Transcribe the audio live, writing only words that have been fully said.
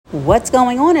What's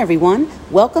going on, everyone?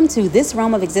 Welcome to This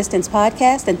Realm of Existence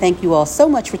podcast, and thank you all so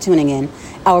much for tuning in.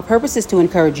 Our purpose is to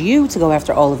encourage you to go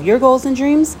after all of your goals and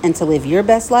dreams and to live your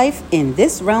best life in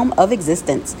this realm of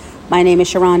existence. My name is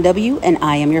Sharron W, and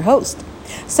I am your host.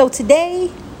 So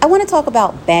today, I want to talk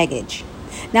about baggage.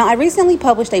 Now, I recently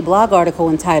published a blog article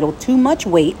entitled Too Much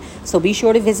Weight, so be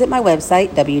sure to visit my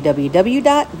website,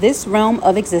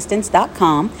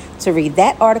 www.thisrealmofexistence.com, to read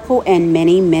that article and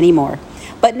many, many more.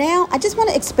 But now I just want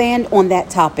to expand on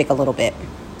that topic a little bit.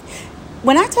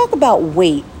 When I talk about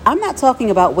weight, I'm not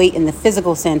talking about weight in the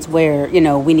physical sense where,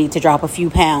 we need to drop a few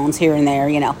pounds here and there,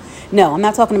 No, I'm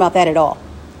not talking about that at all.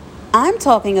 I'm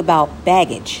talking about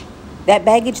baggage. That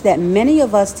baggage that many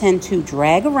of us tend to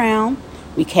drag around.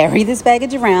 We carry this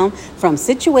baggage around from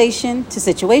situation to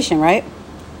situation, right?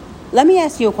 Let me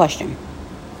ask you a question.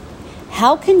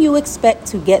 How can you expect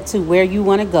to get to where you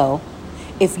want to go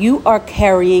if you are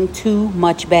carrying too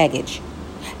much baggage?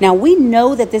 Now, we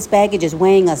know that this baggage is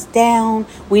weighing us down.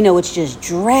 We know it's just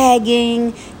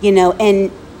dragging,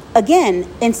 and again,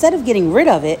 instead of getting rid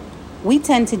of it, we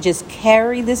tend to just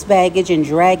carry this baggage and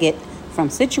drag it from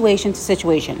situation to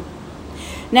situation.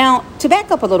 Now, to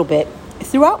back up a little bit,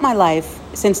 throughout my life,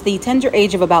 since the tender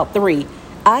age of about 3,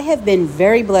 I have been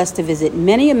very blessed to visit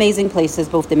many amazing places,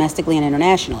 both domestically and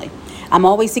internationally. I'm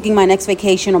always seeking my next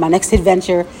vacation or my next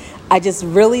adventure. I just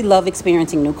really love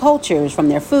experiencing new cultures, from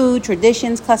their food,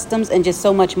 traditions, customs, and just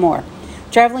so much more.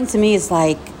 Traveling to me is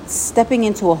like stepping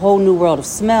into a whole new world of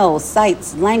smells,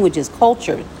 sights, languages,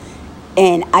 culture.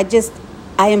 And I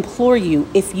implore you,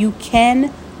 if you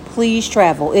can, please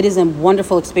travel. It is a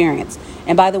wonderful experience.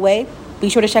 And by the way, be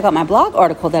sure to check out my blog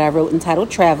article that I wrote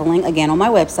entitled Traveling, again on my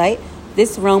website,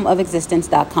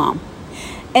 thisrealmofexistence.com.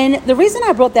 And the reason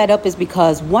I brought that up is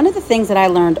because one of the things that I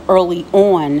learned early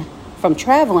on from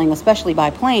traveling, especially by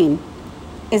plane,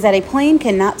 is that a plane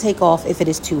cannot take off if it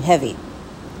is too heavy.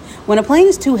 When a plane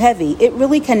is too heavy, it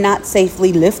really cannot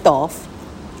safely lift off,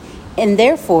 and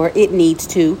therefore it needs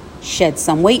to shed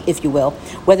some weight, if you will,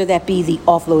 whether that be the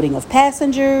offloading of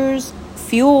passengers,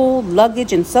 fuel,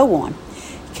 luggage, and so on.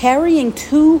 Carrying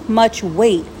too much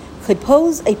weight could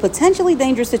pose a potentially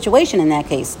dangerous situation in that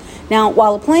case. Now,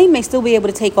 while a plane may still be able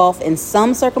to take off in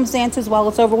some circumstances while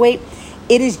it's overweight,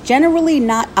 it is generally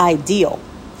not ideal.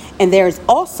 And there is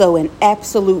also an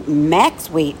absolute max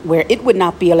weight where it would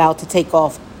not be allowed to take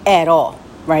off at all,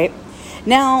 right?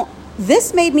 Now,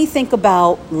 this made me think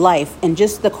about life and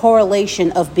just the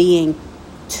correlation of being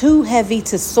too heavy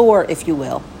to soar, if you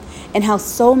will, and how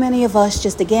so many of us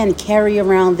just, again, carry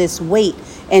around this weight.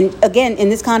 And again, in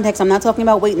this context, I'm not talking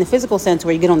about weight in the physical sense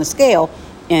where you get on the scale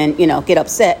and, get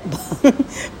upset,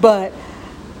 but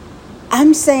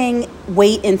I'm saying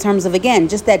weight in terms of, again,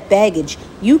 just that baggage.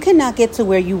 You cannot get to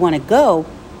where you want to go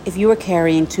if you are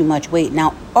carrying too much weight.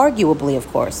 Now, arguably, of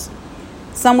course,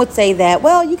 some would say that,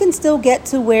 well, you can still get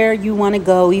to where you want to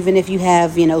go even if you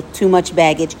have, too much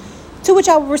baggage. To which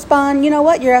I would respond, you know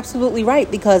what? You're absolutely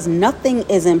right, because nothing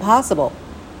is impossible.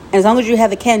 And as long as you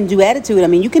have a can-do attitude,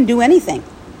 you can do anything.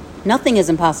 Nothing is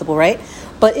impossible, right?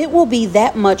 But it will be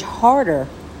that much harder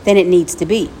than it needs to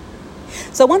be.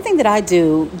 So one thing that I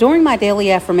do during my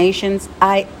daily affirmations,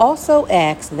 I also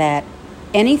ask that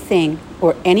anything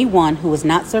or anyone who is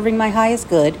not serving my highest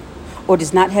good or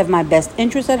does not have my best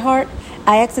interest at heart,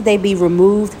 I ask that they be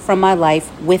removed from my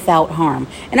life without harm.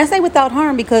 And I say without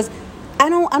harm because I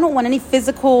don't want any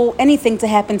physical, anything to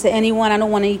happen to anyone. I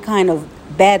don't want any kind of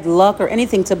bad luck or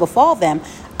anything to befall them.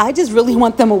 I just really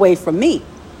want them away from me.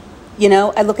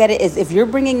 I look at it as if you're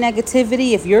bringing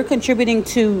negativity, if you're contributing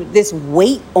to this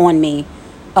weight on me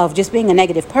of just being a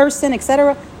negative person,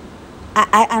 etc.,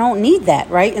 I don't need that,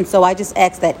 right? And so I just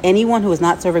ask that anyone who is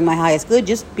not serving my highest good,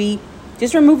 just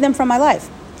remove them from my life.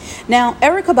 Now,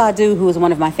 Erykah Badu, who is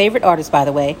one of my favorite artists, by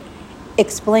the way,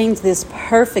 explains this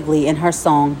perfectly in her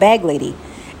song, Bag Lady.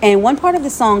 And one part of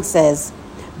the song says,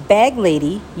 "Bag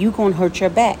lady, you gon' hurt your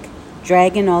back,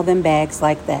 dragging all them bags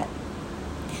like that."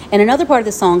 And another part of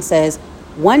the song says,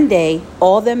 "One day,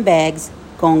 all them bags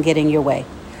gon' get in your way."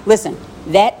 Listen,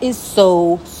 that is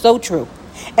so, so true.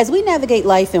 As we navigate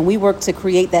life and we work to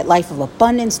create that life of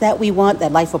abundance that we want,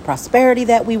 that life of prosperity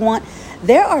that we want,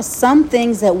 there are some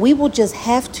things that we will just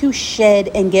have to shed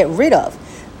and get rid of.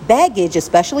 Baggage,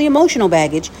 especially emotional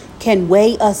baggage, can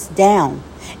weigh us down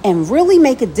and really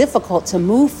make it difficult to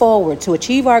move forward, to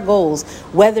achieve our goals,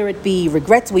 whether it be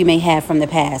regrets we may have from the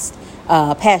past,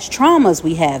 past traumas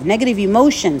we have, negative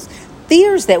emotions,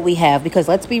 fears that we have, because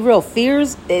let's be real,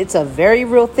 fears, it's a very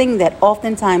real thing that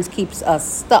oftentimes keeps us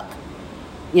stuck,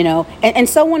 and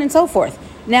so on and so forth.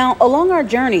 Now, along our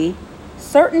journey,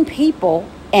 certain people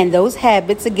and those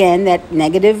habits, again, that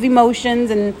negative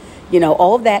emotions and,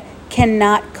 all of that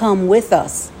cannot come with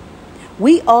us.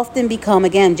 We often become,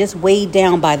 again, just weighed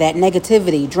down by that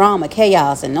negativity, drama,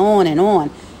 chaos, and on and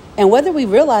on. And whether we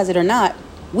realize it or not,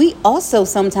 we also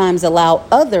sometimes allow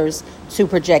others to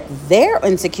project their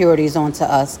insecurities onto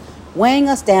us, weighing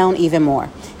us down even more.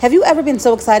 Have you ever been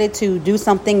so excited to do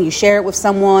something, you share it with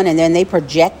someone, and then they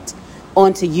project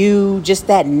onto you just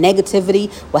that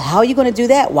negativity? Well, how are you going to do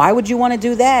that? Why would you want to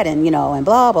do that? And, and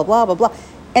blah, blah, blah, blah, blah.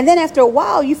 And then after a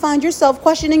while, you find yourself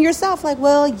questioning yourself like,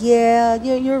 well, yeah,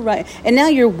 you're right. And now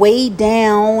you're weighed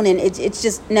down, and it's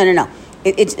just, no.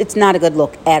 It's not a good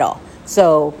look at all.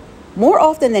 So more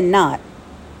often than not,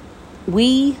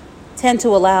 we tend to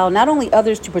allow not only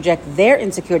others to project their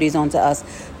insecurities onto us,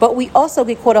 but we also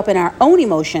get caught up in our own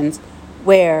emotions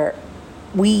where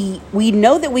we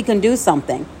know that we can do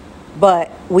something, but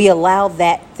we allow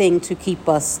that thing to keep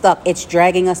us stuck. It's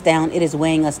dragging us down. It is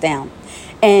weighing us down.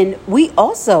 And we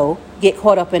also get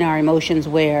caught up in our emotions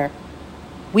where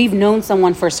we've known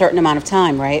someone for a certain amount of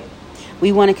time, right?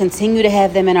 We want to continue to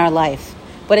have them in our life.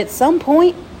 But at some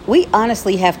point, we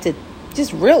honestly have to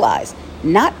just realize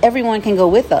not everyone can go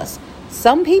with us.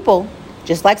 Some people,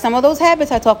 just like some of those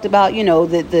habits I talked about,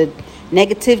 the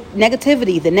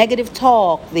negativity, the negative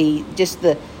talk,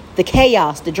 the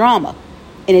chaos, the drama.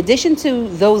 In addition to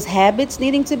those habits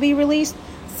needing to be released,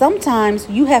 sometimes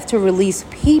you have to release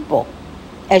people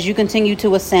as you continue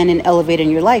to ascend and elevate in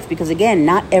your life, because again,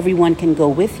 not everyone can go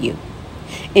with you.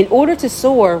 In order to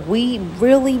soar, we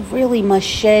really, really must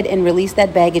shed and release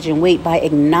that baggage and weight by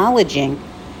acknowledging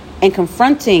and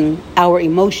confronting our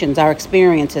emotions, our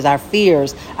experiences, our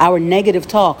fears, our negative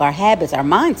talk, our habits, our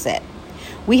mindset.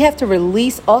 We have to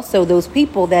release also those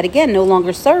people that, again, no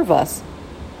longer serve us.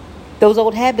 Those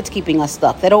old habits keeping us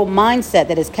stuck, that old mindset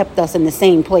that has kept us in the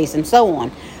same place, and so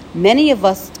on. Many of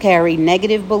us carry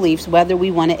negative beliefs, whether we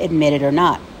want to admit it or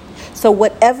not. So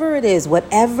whatever it is,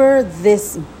 whatever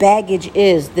this baggage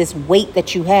is, this weight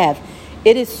that you have,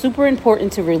 it is super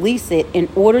important to release it in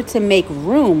order to make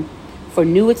room for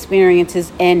new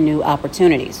experiences and new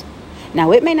opportunities.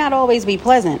 Now, it may not always be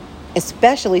pleasant,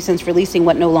 especially since releasing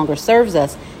what no longer serves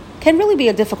us can really be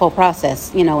a difficult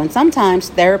process, and sometimes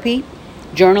therapy,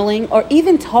 journaling, or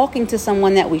even talking to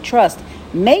someone that we trust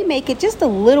may make it just a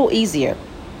little easier.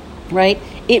 Right?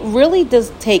 It really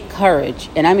does take courage.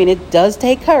 And I mean, it does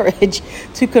take courage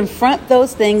to confront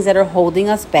those things that are holding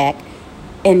us back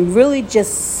and really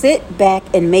just sit back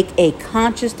and make a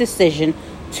conscious decision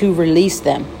to release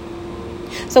them.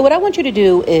 So what I want you to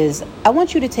do is I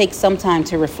want you to take some time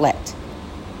to reflect.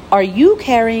 Are you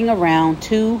carrying around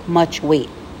too much weight?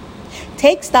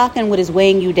 Take stock in what is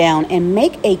weighing you down and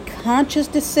make a conscious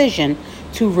decision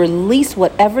to release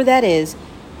whatever that is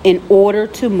in order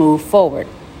to move forward.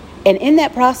 And in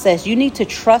that process, you need to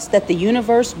trust that the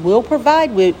universe will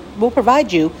provide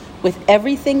you with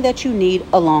everything that you need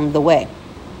along the way.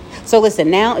 So listen,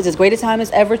 now is as great a time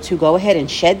as ever to go ahead and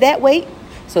shed that weight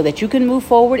so that you can move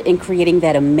forward in creating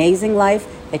that amazing life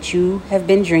that you have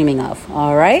been dreaming of.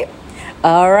 All right.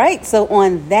 So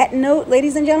on that note,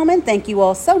 ladies and gentlemen, thank you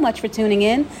all so much for tuning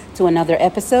in to another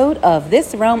episode of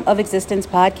This Realm of Existence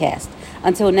podcast.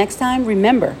 Until next time,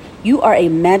 remember, you are a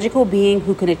magical being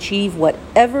who can achieve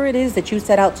whatever it is that you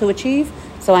set out to achieve.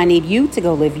 So I need you to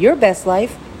go live your best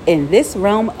life in this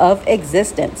realm of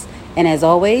existence. And as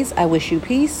always, I wish you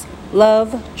peace,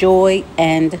 love, joy,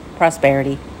 and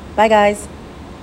prosperity. Bye, guys.